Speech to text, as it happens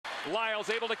Liles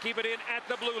able to keep it in at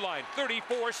the blue line.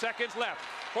 34 seconds left.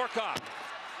 Horcoff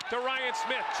to Ryan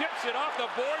Smyth. Chips it off the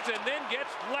boards and then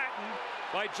gets flattened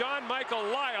by John Michael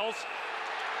Liles.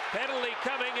 Penalty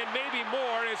coming and maybe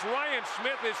more as Ryan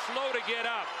Smyth is slow to get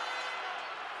up.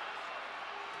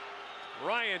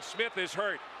 Ryan Smyth is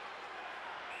hurt.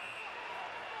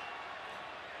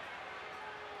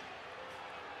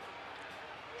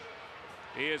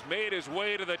 He has made his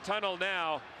way to the tunnel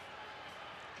now.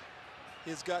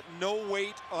 He's got no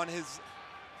weight on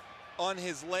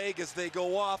his leg as they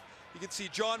go off. You can see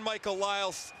John Michael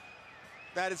Liles.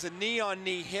 That is a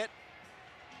knee-on-knee hit.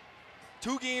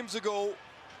 2 games ago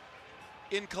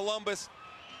in Columbus,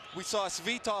 we saw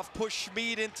Svitov push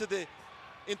Schmid into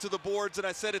the boards, and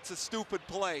I said it's a stupid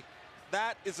play.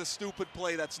 That is a stupid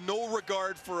play. That's no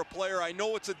regard for a player. I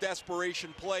know it's a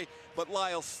desperation play, but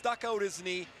Liles stuck out his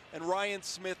knee, and Ryan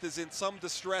Smyth is in some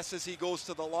distress as he goes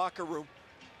to the locker room.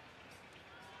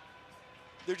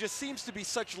 There just seems to be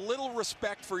such little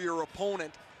respect for your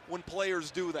opponent when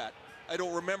players do that. I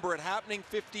don't remember it happening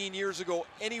 15 years ago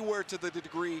anywhere to the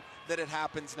degree that it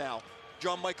happens now.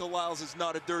 John Michael Liles is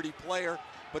not a dirty player,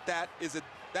 but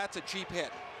that's a cheap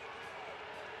hit.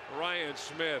 Ryan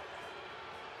Smyth.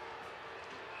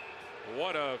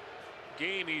 What a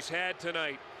game he's had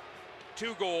tonight.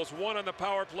 2 goals, 1 on the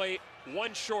power play,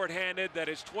 1 shorthanded. That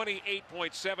is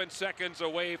 28.7 seconds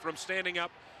away from standing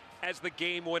up as the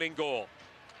game-winning goal.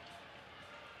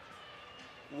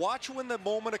 Watch when the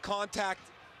moment of contact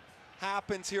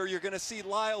happens here. You're going to see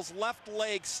Liles' left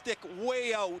leg stick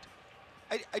way out.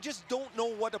 I just don't know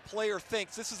what a player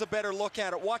thinks. This is a better look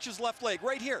at it. Watch his left leg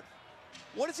right here.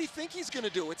 What does he think he's going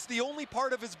to do? It's the only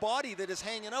part of his body that is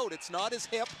hanging out. It's not his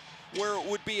hip, where it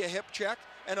would be a hip check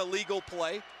and a legal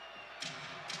play.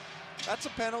 That's a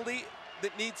penalty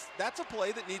that's a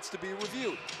play that needs to be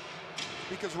reviewed.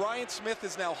 Because Ryan Smyth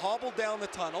is now hobbled down the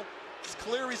tunnel. It's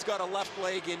clear he's got a left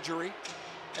leg injury.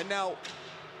 And now,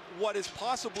 what is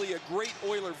possibly a great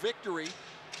Oiler victory,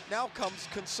 now comes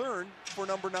concern for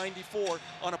number 94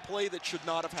 on a play that should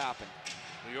not have happened.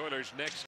 The Oilers' next